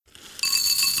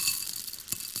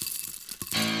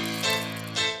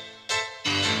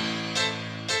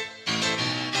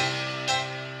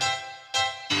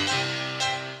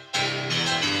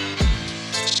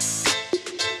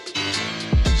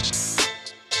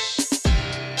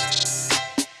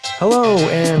Hello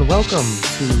and welcome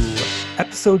to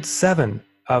episode 7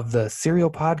 of the Serial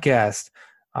Podcast.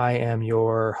 I am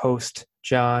your host,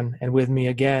 John, and with me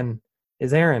again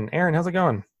is Aaron. Aaron, how's it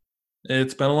going?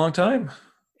 It's been a long time.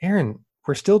 Aaron,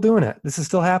 we're still doing it. This is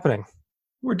still happening.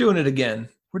 We're doing it again.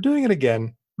 We're doing it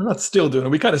again. We're not still doing it.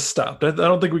 We kind of stopped. I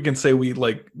don't think we can say we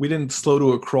didn't slow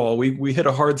to a crawl. We hit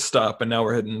a hard stop and now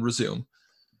we're hitting resume.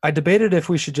 I debated if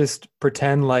we should just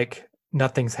pretend like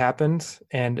nothing's happened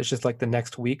and it's just like the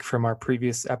next week from our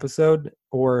previous episode,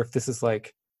 or if this is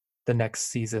like the next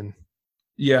season.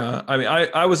 Yeah, I mean,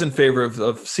 I was in favor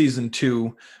of season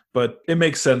 2, but it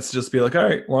makes sense to just be like, all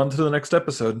right, we're on to the next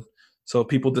episode. So if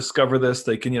people discover this,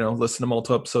 they can, listen to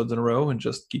multiple episodes in a row and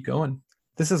just keep going.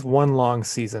 This is one long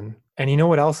season. And you know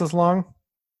what else is long?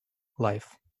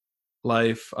 Life.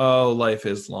 Life. Oh, life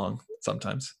is long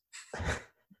sometimes.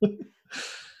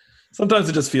 Sometimes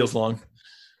it just feels long.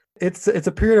 It's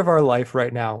a period of our life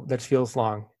right now that feels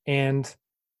long. And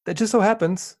it just so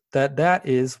happens that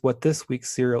is what this week's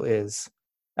serial is.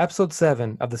 Episode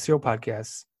 7 of the Serial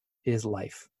Podcast is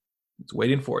life. It's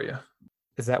waiting for you.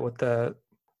 Is that what the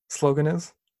slogan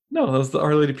is? No, that was the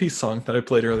Our Lady Peace song that I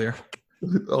played earlier.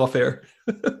 Off air.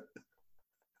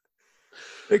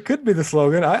 It could be the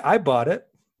slogan. I bought it.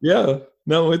 Yeah.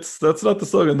 No, that's not the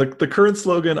slogan. The current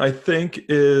slogan, I think,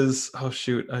 is, oh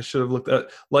shoot, I should have looked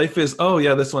at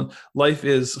this one. Life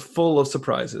is full of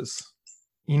surprises.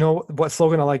 You know what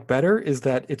slogan I like better is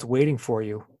that it's waiting for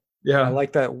you. Yeah. I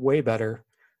like that way better.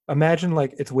 Imagine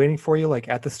like it's waiting for you like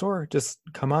at the store. Just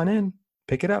come on in,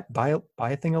 pick it up, buy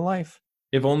a thing of life.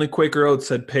 If only Quaker Oats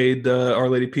had paid Our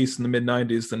Lady Peace in the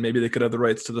mid-90s, then maybe they could have the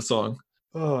rights to the song.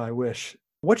 Oh, I wish.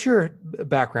 What's your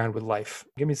background with life?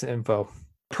 Give me some info.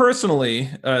 Personally,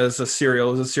 as a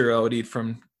cereal I would eat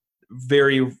from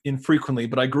very infrequently,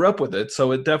 but I grew up with it.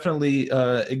 So it definitely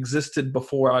existed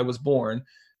before I was born.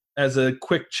 As a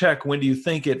quick check, when do you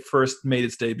think it first made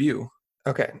its debut?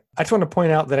 Okay. I just want to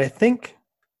point out that I think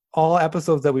all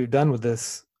episodes that we've done with the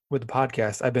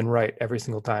podcast, I've been right every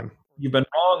single time. You've been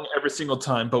wrong every single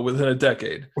time, but within a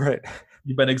decade. Right.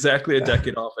 You've been exactly a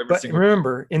decade off every single time. But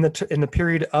remember, in the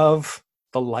period of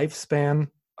the lifespan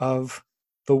of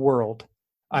the world,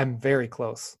 I'm very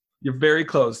close. You're very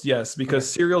close, yes,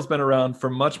 because cereal's been around for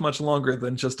much, much longer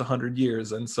than just 100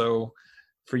 years. And so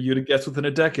for you to guess within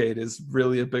a decade is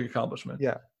really a big accomplishment.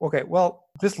 Yeah. Okay. Well,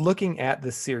 just looking at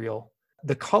this cereal,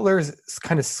 the colors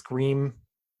kind of scream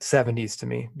 70s to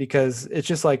me because it's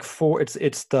just like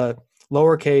it's the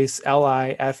lowercase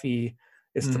LIFE.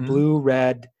 It's the blue,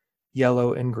 red,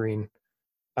 yellow, and green.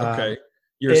 Okay.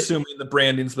 You're assuming the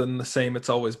branding's been the same it's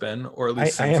always been, or at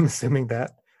least I am assuming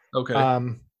that. Okay.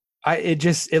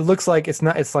 It looks like it's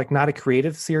not a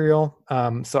creative cereal.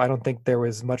 So I don't think there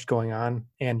was much going on,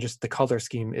 and just the color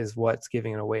scheme is what's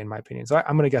giving it away, in my opinion. So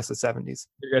I'm going to guess the 70s.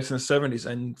 You're guessing the 70s,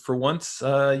 and for once,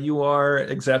 you are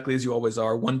exactly as you always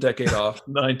are, one decade off,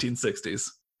 the 1960s.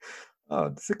 Oh,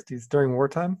 the 60s during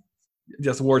wartime?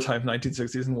 Yes, wartime,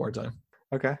 1960s and wartime.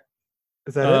 Okay,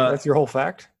 is that it? That's your whole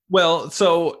fact? Well,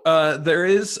 so there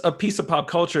is a piece of pop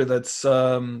culture that's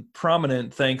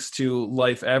prominent thanks to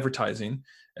Life advertising.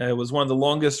 It was one of the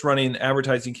longest running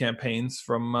advertising campaigns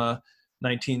from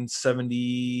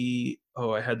 1970.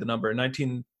 Oh, I had the number.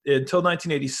 Until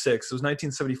 1986. It was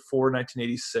 1974,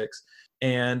 1986.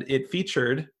 And it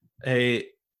featured a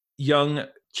young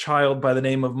child by the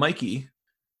name of Mikey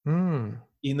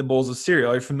eating the bowls of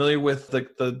cereal. Are you familiar with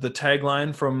the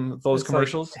tagline from those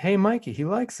commercials? Like, hey, Mikey, he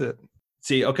likes it.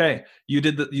 See, okay, you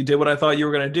did what I thought you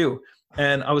were going to do.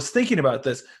 And I was thinking about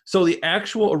this. So the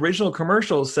actual original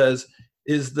commercial is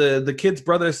the kid's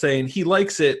brother saying, he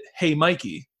likes it, hey,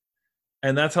 Mikey.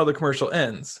 And that's how the commercial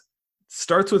ends.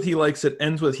 Starts with he likes it,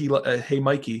 ends with hey,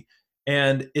 Mikey.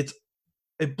 And it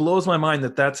blows my mind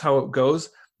that that's how it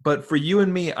goes. But for you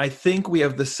and me, I think we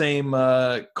have the same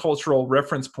cultural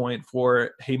reference point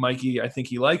for hey, Mikey, I think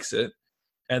he likes it.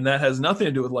 And that has nothing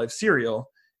to do with Life cereal.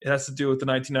 It has to do with the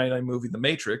 1999 movie The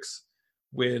Matrix,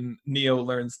 when Neo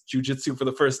learns jujitsu for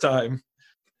the first time.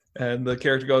 And the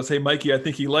character goes, hey, Mikey, I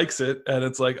think he likes it. And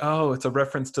it's like, oh, it's a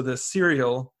reference to this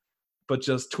cereal, but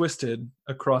just twisted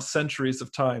across centuries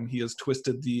of time. He has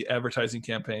twisted the advertising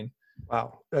campaign.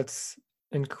 Wow. That's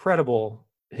incredible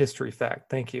history fact.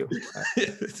 Thank you.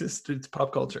 It's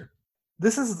pop culture.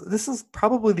 This is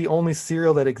probably the only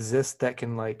cereal that exists that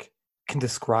can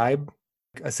describe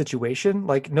a situation.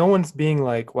 Like, no one's being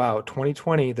like, wow,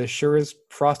 2020, this sure is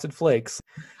Frosted Flakes.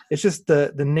 It's just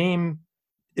the name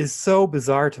is so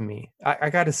bizarre to me. I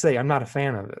gotta say, I'm not a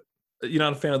fan of it. You're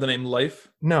not a fan of the name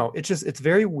Life? No, it's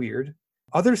very weird.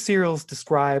 Other cereals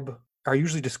are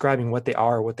usually describing what they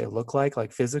are, what they look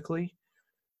like physically.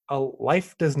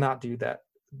 Life does not do that.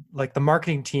 like the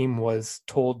marketing team was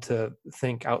told to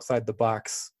think outside the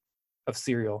box of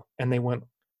cereal, and they went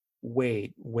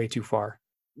way too far.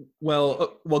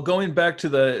 Well, going back to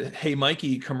the Hey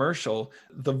Mikey commercial,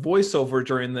 the voiceover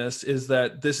during this is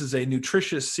that this is a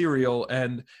nutritious cereal,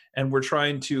 and we're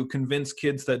trying to convince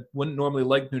kids that wouldn't normally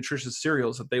like nutritious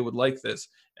cereals that they would like this.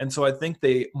 And so I think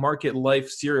they market Life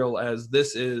cereal as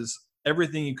this is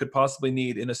everything you could possibly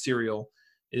need in a cereal.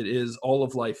 It is all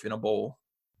of life in a bowl.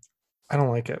 I don't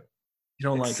like it. You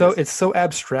don't It's like it? so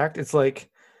abstract. It's like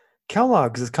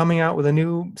Kellogg's is coming out with a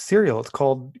new cereal. It's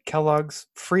called Kellogg's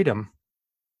Freedom.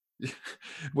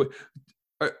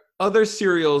 Other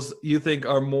cereals you think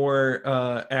are more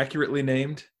accurately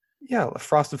named? Yeah,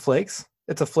 Frosted Flakes.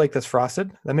 It's a flake that's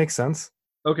frosted. That makes sense.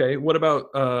 Okay, what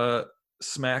about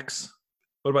Smacks?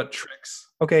 What about Tricks?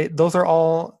 Okay, those are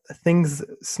all things.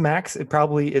 Smacks.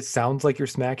 It sounds like you're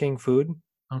smacking food.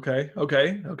 Okay,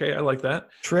 I like that.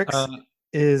 Tricks Uh,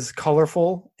 is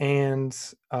colorful and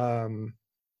I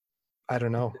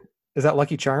don't know. Is that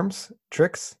Lucky Charms?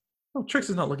 Tricks? oh, Tricks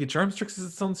is not Lucky Charms. Tricks is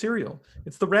its own cereal.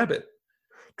 It's the rabbit.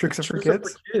 Tricks are for Tricks are for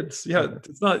kids? kids. Yeah, Okay.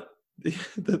 it's not.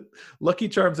 The Lucky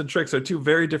Charms and Tricks are two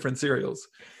very different cereals.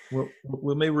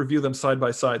 We may review them side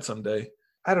by side someday.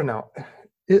 I don't know.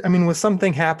 I mean, was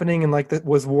something happening in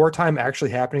was wartime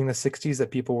actually happening in the 60s that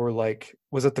people were like,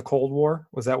 was it the Cold War?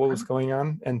 Was that what was going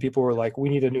on? And people were like, we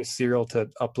need a new cereal to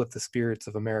uplift the spirits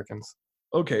of Americans.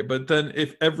 Okay, but then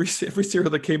if every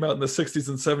cereal that came out in the 60s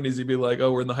and 70s, you'd be like,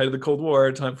 oh, we're in the height of the Cold War,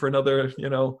 time for another,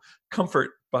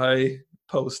 Comfort by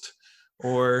Post,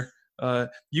 or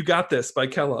You Got This by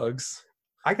Kellogg's.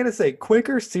 I gotta say,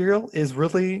 Quaker cereal is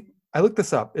really, I looked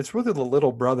this up, it's really the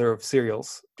little brother of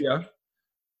cereals. Yeah.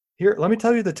 Here, let me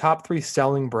tell you the top 3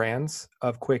 selling brands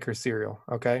of Quaker cereal,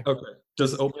 okay? Okay.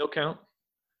 Does oatmeal count?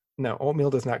 No, oatmeal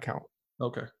does not count.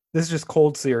 Okay. This is just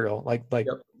cold cereal, like Yep.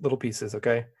 little pieces,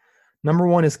 okay? Number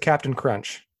 1 is Captain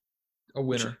Crunch. A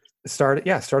winner.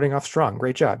 Starting off strong.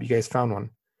 Great job. You guys found one.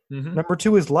 Mm-hmm. Number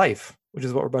 2 is Life, which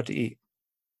is what we're about to eat.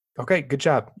 Okay, good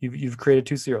job. You've created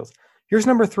 2 cereals. Here's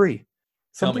number 3.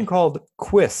 Something called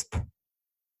Quisp.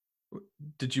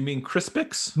 Did you mean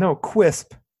Crispix? No,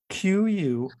 Quisp.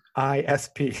 Quisp.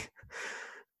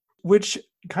 Which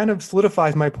kind of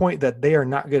solidifies my point that they are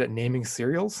not good at naming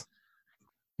cereals.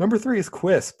 Number 3 is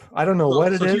Quisp. I don't know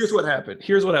what it is. Here's what happened.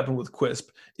 Here's what happened with Quisp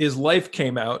is Life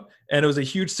came out and it was a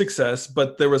huge success,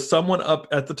 but there was someone up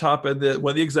at the top of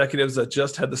one of the executives that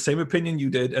just had the same opinion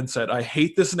you did and said, I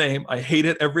hate this name. I hate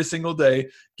it every single day.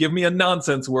 Give me a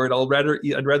nonsense word. I'd rather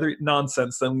eat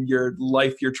nonsense than your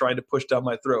life you're trying to push down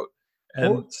my throat.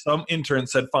 And some intern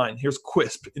said, fine, here's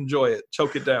Quisp. Enjoy it.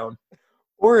 Choke it down.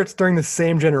 Or it's during the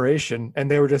same generation and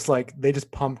they were just like, they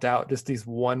just pumped out just these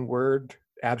one word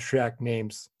abstract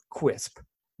names: Quisp,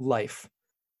 Life,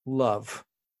 Love,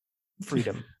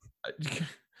 Freedom,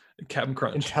 Captain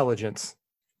Crunch, Intelligence,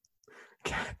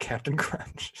 Captain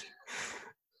Crunch.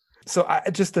 So I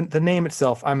just the name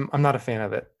itself, I'm not a fan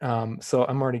of it. So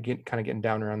I'm already kind of getting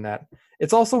downer on that.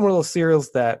 It's also one of those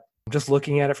cereals that just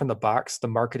looking at it from the box, the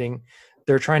marketing,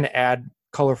 they're trying to add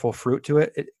colorful fruit to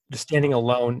it. Just standing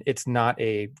alone, it's not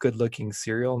a good looking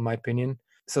cereal in my opinion.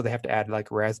 So they have to add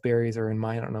like raspberries are in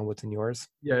mine. I don't know what's in yours.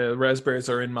 Yeah, raspberries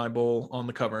are in my bowl on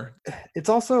the cover. It's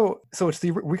also,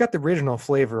 we got the original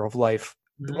flavor of Life.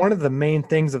 Mm-hmm. One of the main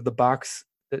things of the box,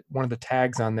 that one of the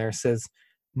tags on there says,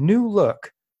 new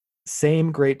look,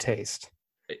 same great taste.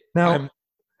 Now,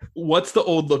 what's the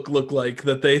old look like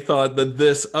that they thought that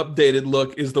this updated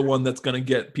look is the one that's going to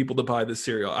get people to buy this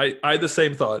cereal? I had the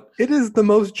same thought. It is the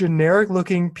most generic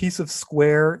looking piece of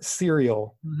square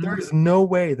cereal. Mm-hmm. There is no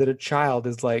way that a child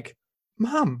is like,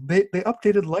 Mom, they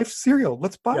updated Life cereal.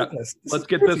 Let's buy this. Let's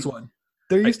get this one.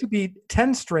 There used to be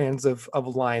 10 strands of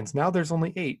lines. Now there's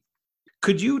only 8.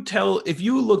 Could you tell if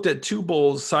you looked at 2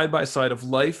 bowls side by side of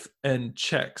Life and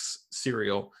Chex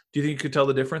cereal? Do you think you could tell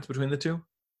the difference between the two?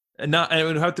 And it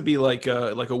would have to be like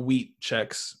a wheat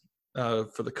Chex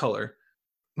for the color.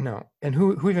 No. And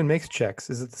who even makes Chex?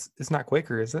 It's not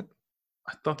Quaker, is it?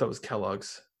 I thought that was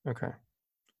Kellogg's. Okay.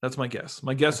 That's my guess.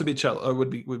 My guess would be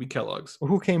Kellogg's. Well,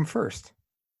 who came first?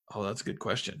 Oh, that's a good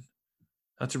question.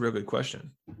 That's a real good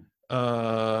question.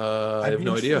 I have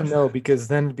no idea. No, because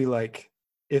then it'd be like,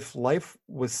 if Life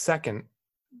was second,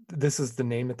 this is the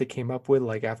name that they came up with,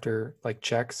 like after like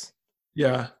Chex.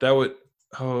 Yeah, that would.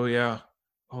 Oh yeah.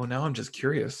 Oh, now I'm just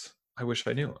curious. I wish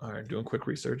I knew. All right, doing quick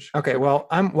research. Okay, well,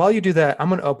 while you do that, I'm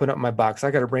going to open up my box.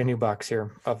 I got a brand new box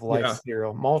here of Life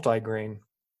cereal, multi-grain,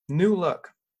 new look.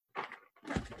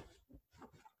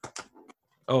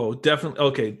 Oh, definitely.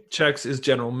 Okay, Chex is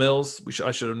General Mills.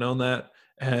 I should have known that,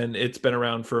 and it's been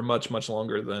around for much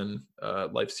longer than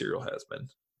Life cereal has been.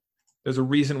 There's a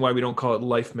reason why we don't call it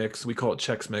Life Mix. We call it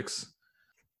Chex Mix.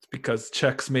 It's because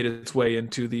Chex made its way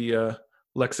into the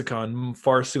lexicon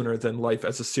far sooner than Life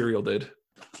as a cereal did.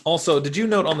 Also, did you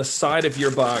note on the side of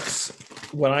your box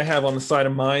what I have on the side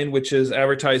of mine, which is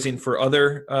advertising for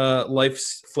other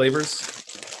Life's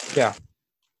flavors? Yeah.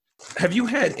 Have you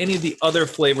had any of the other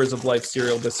flavors of Life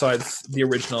cereal besides the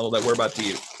original that we're about to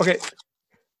use? Okay.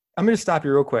 I'm going to stop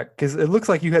you real quick because it looks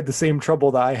like you had the same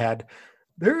trouble that I had.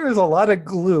 There is a lot of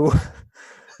glue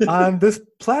on this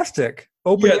plastic.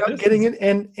 Opening up, getting it,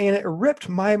 and it ripped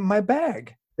my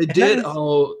bag. It did?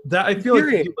 That I feel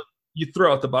like you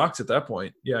throw out the box at that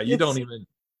point. Yeah, you don't even.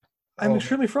 I'm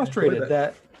extremely frustrated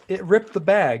that it ripped the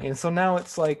bag, and so now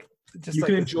it's like just you like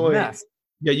can this enjoy. Mess.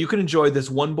 Yeah, you can enjoy this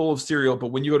one bowl of cereal, but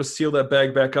when you go to seal that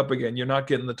bag back up again, you're not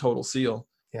getting the total seal.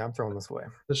 Yeah, I'm throwing this away.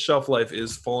 The shelf life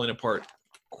is falling apart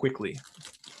quickly.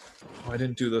 Oh, I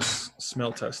didn't do this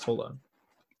smell test. Hold on.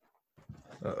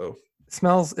 Uh-oh.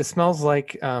 It smells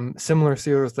like similar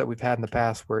cereals that we've had in the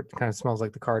past where it kind of smells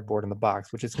like the cardboard in the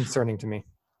box, which is concerning to me.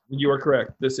 You are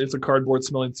correct. This is a cardboard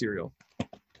smelling cereal.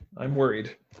 I'm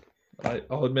worried.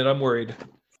 I'll admit I'm worried.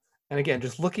 And again,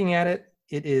 just looking at it,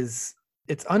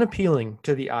 it's unappealing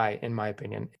to the eye, in my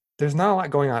opinion. There's not a lot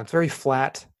going on. It's very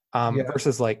flat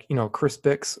versus like,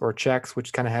 Crispix or Chex,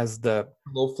 which kind of has a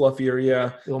little fluffier. Yeah.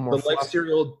 A little more the Life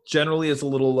cereal generally is a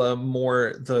little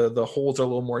more, the holes are a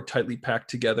little more tightly packed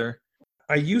together.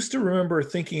 I used to remember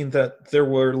thinking that there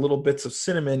were little bits of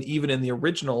cinnamon even in the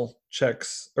original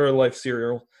Chex or Life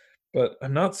cereal, but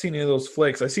I'm not seeing any of those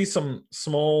flakes. I see some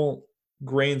small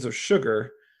grains of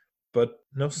sugar, but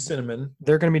no cinnamon.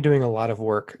 They're going to be doing a lot of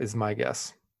work, is my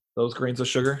guess. Those grains of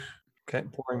sugar? Okay,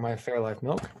 pouring my Fairlife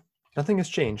milk. Nothing has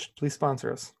changed. Please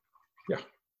sponsor us. Yeah.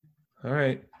 All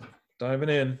right, diving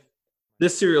in.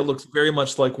 This cereal looks very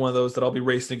much like one of those that I'll be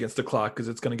racing against the clock because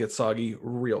it's going to get soggy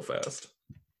real fast.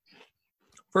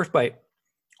 First bite.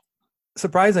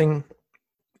 Surprising,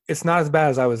 it's not as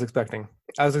bad as I was expecting.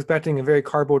 I was expecting a very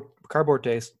cardboard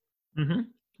taste. Mm-hmm.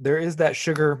 There is that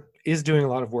sugar is doing a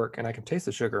lot of work, and I can taste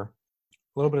the sugar.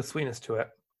 A little bit of sweetness to it.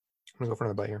 I'm going to go for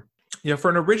another bite here. Yeah,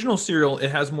 for an original cereal,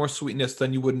 it has more sweetness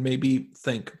than you would maybe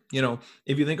think.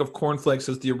 If you think of Corn Flakes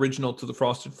as the original to the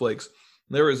Frosted Flakes,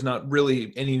 there is not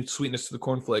really any sweetness to the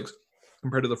Corn Flakes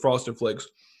compared to the Frosted Flakes.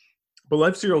 But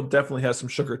Life cereal definitely has some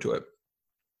sugar to it.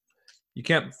 You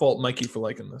can't fault Mikey for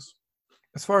liking this.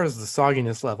 As far as the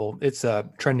sogginess level, it's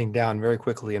trending down very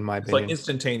quickly, in my opinion. It's like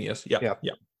instantaneous. Yeah.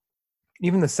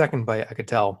 Even the second bite, I could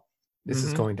tell this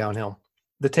is going downhill.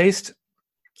 The taste,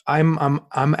 I'm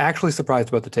actually surprised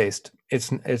about the taste.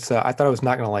 It's I thought I was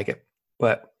not going to like it,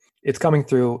 but it's coming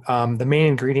through. The main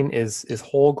ingredient is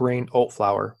whole grain oat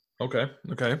flour. Okay.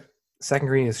 Second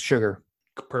ingredient is sugar.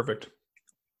 Perfect.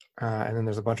 And then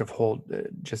there's a bunch of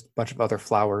other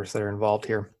flours that are involved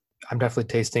here. I'm definitely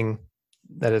tasting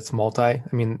that it's multi. I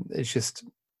mean, it's just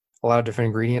a lot of different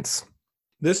ingredients.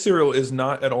 This cereal is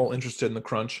not at all interested in the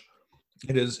crunch.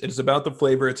 It is about the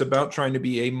flavor. It's about trying to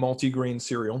be a multi-grain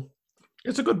cereal.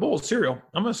 It's a good bowl of cereal.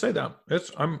 I'm going to say that.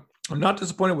 I'm not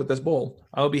disappointed with this bowl.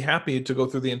 I'll be happy to go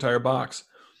through the entire box.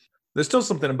 There's still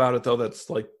something about it though that's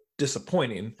like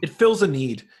disappointing. It fills a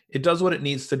need. It does what it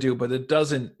needs to do, but it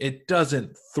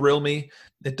doesn't thrill me.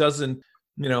 It doesn't,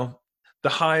 the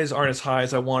highs aren't as high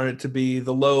as I wanted it to be.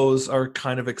 The lows are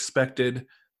kind of expected.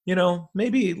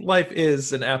 Maybe Life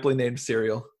is an aptly named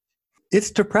cereal. It's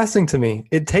depressing to me.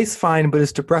 It tastes fine, but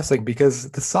it's depressing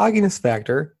because the sogginess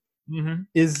factor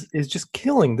is just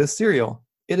killing this cereal.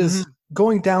 It is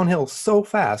going downhill so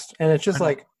fast, and it's just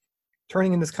like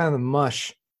turning into this kind of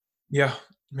mush. Yeah,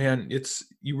 man,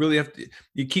 you really have to.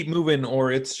 You keep moving,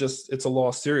 or it's a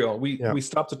lost cereal. We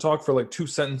stopped to talk for like 2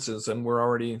 sentences, and we're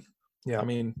already. Yeah, I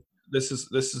mean, this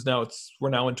is now we're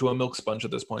now into a milk sponge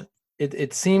at this point.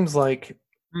 It seems like.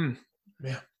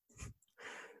 Yeah.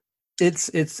 It's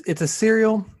a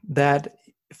cereal that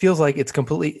feels like it's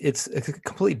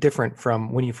completely different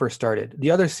from when you first started.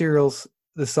 The other cereals,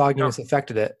 the sogginess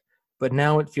affected it, but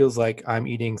now it feels like I'm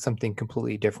eating something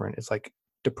completely different. It's like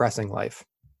depressing Life.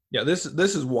 Yeah, this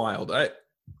is wild.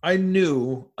 I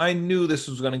knew this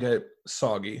was going to get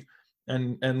soggy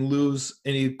and lose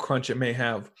any crunch it may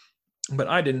have, but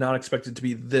I did not expect it to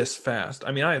be this fast.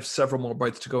 I mean, I have several more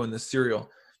bites to go in this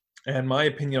cereal, and my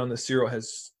opinion on this cereal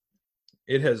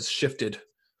has shifted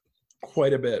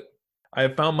quite a bit. I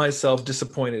have found myself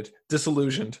disappointed,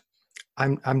 disillusioned.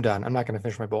 I'm done. I'm not going to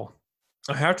finish my bowl.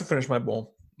 I have to finish my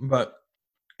bowl, but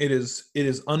it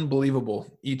is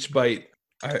unbelievable each bite.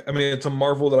 I mean, it's a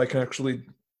marvel that I can actually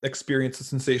experience the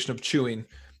sensation of chewing.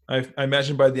 I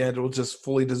imagine by the end it will just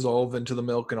fully dissolve into the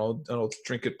milk, and I'll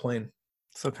drink it plain.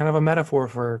 So kind of a metaphor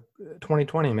for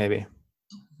 2020, maybe.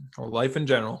 Or life in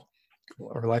general.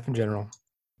 or life in general.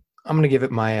 I'm going to give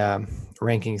it my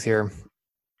rankings here.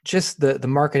 Just the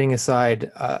marketing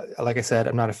aside, like I said,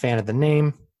 I'm not a fan of the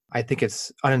name. I think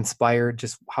it's uninspired,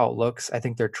 just how it looks. I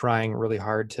think they're trying really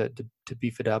hard to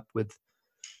beef it up with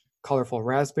colorful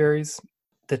raspberries.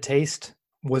 The taste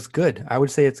was good. I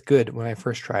would say it's good when I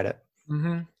first tried it.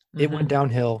 It went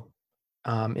downhill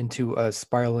into a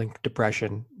spiraling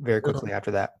depression very quickly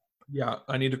after that. Yeah,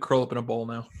 I need to curl up in a bowl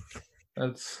now.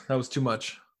 That was too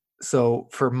much. So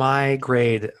for my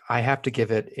grade, I have to give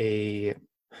it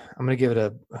I'm going to give it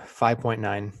a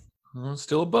 5.9.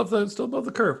 Still above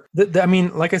the curve. I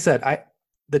mean, like I said,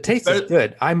 the taste is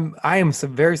good. I am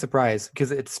very surprised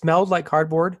because it smelled like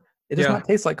cardboard. It does not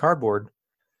taste like cardboard.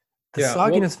 The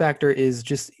sogginess factor is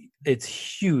just, it's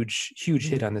huge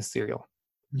hit on this cereal.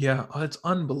 Yeah, it's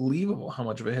unbelievable how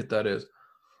much of a hit that is.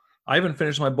 I haven't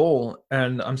finished my bowl,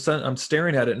 and I'm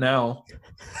staring at it now.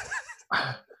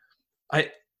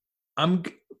 I'm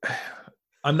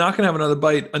not gonna have another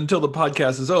bite until the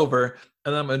podcast is over,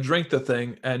 and I'm gonna drink the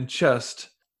thing and just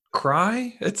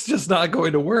cry. It's just not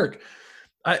going to work.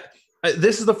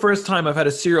 This is the first time I've had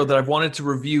a cereal that I've wanted to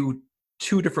review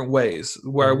two different ways,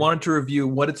 where I wanted to review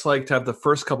what it's like to have the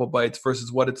first couple bites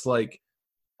versus what it's like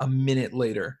a minute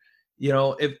later.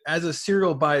 If as a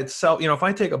cereal by itself, if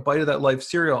I take a bite of that Life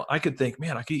cereal, I could think,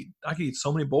 man, I could eat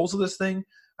so many bowls of this thing.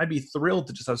 I'd be thrilled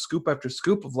to just have scoop after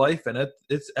scoop of Life, and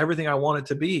it's everything I want it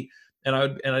to be. And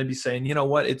I'd be saying, you know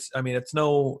what? It's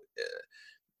no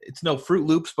Fruit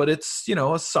Loops, but it's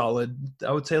a solid,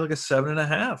 I would say like a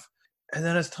 7.5. And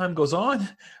then as time goes on,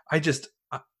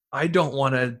 I don't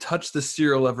want to touch the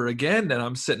cereal ever again. And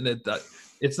I'm sitting at that.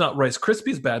 It's not Rice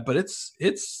Krispies bad, but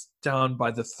it's down by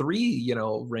the 3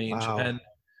 range. Wow. And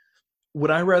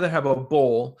would I rather have a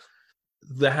bowl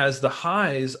that has the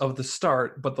highs of the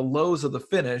start but the lows of the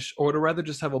finish, or would I rather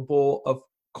just have a bowl of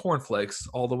cornflakes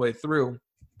all the way through?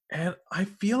 And I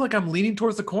feel like I'm leaning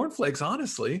towards the cornflakes,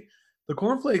 honestly. The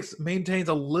cornflakes maintains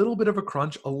a little bit of a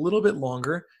crunch, a little bit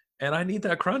longer, and I need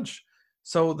that crunch.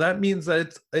 So that means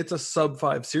that it's a sub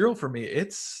 5 cereal for me.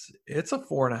 It's a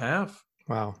 4.5.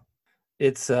 Wow.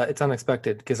 It's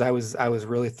unexpected because I was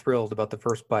really thrilled about the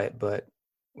first bite, but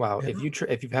wow, if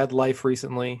you've had Life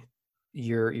recently,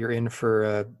 you're in for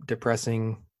a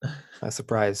depressing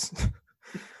surprise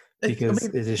because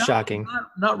it is shocking.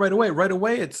 Not right away. Right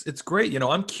away, it's great.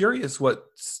 I'm curious what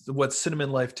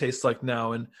Cinnamon Life tastes like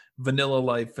now, and Vanilla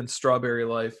Life and Strawberry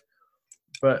Life.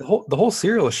 But the whole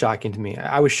cereal is shocking to me.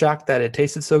 I was shocked that it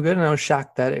tasted so good, and I was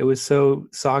shocked that it was so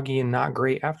soggy and not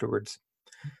great afterwards.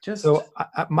 So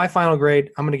my final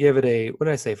grade, I'm going to give it what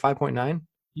did I say, 5.9?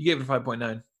 You gave it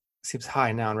 5.9. Seems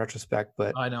high now in retrospect,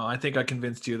 but I know. I think I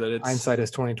convinced you that it's hindsight is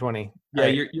 2020. Yeah,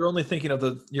 right. You're only thinking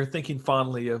you're thinking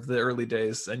fondly of the early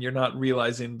days, and you're not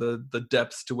realizing the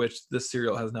depths to which this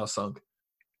cereal has now sunk.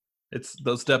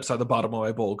 Those depths are the bottom of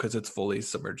my bowl because it's fully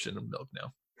submerged in milk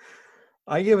now.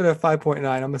 I give it a 5.9.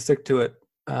 I'm gonna stick to it.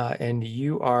 And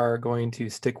you are going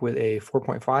to stick with a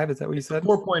 4.5. Is that what you said?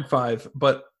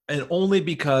 4.5, and only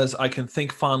because I can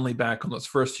think fondly back on those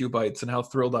first few bites and how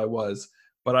thrilled I was.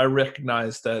 But I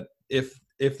recognize that if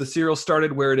the cereal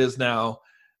started where it is now,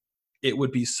 it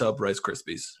would be sub Rice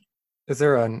Krispies. Is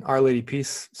there an Our Lady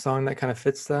Peace song that kind of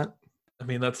fits that? I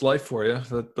mean, that's Life for you,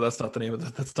 but that's not the name of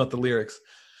it. That's not the lyrics.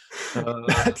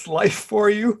 That's Life for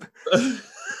you.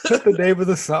 That's the name of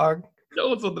the song.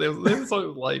 No, it's not the name of the song.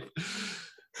 Is Life.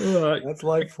 That's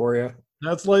Life for you.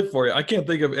 That's Life for you. I can't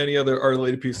think of any other Our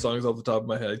Lady Peace songs off the top of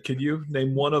my head. Can you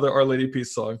name one other Our Lady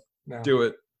Peace song? No. Do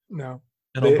it. No.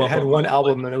 And they had one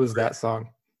album and it was that song.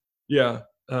 Yeah.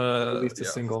 At least a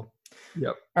single.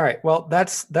 Yep. All right. Well,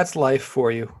 that's Life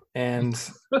for you. And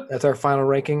that's our final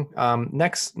ranking.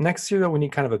 Next cereal, we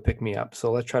need kind of a pick-me-up.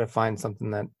 So let's try to find something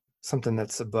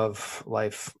that's above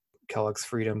Life, Kellogg's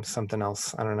Freedom, something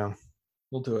else. I don't know.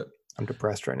 We'll do it. I'm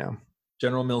depressed right now.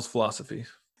 General Mills philosophy.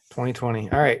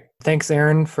 2020. All right. Thanks,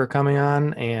 Aaron, for coming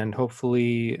on. And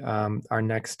hopefully our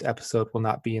next episode will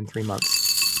not be in 3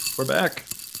 months. We're back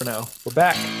for now. We're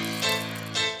back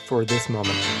for this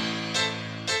moment.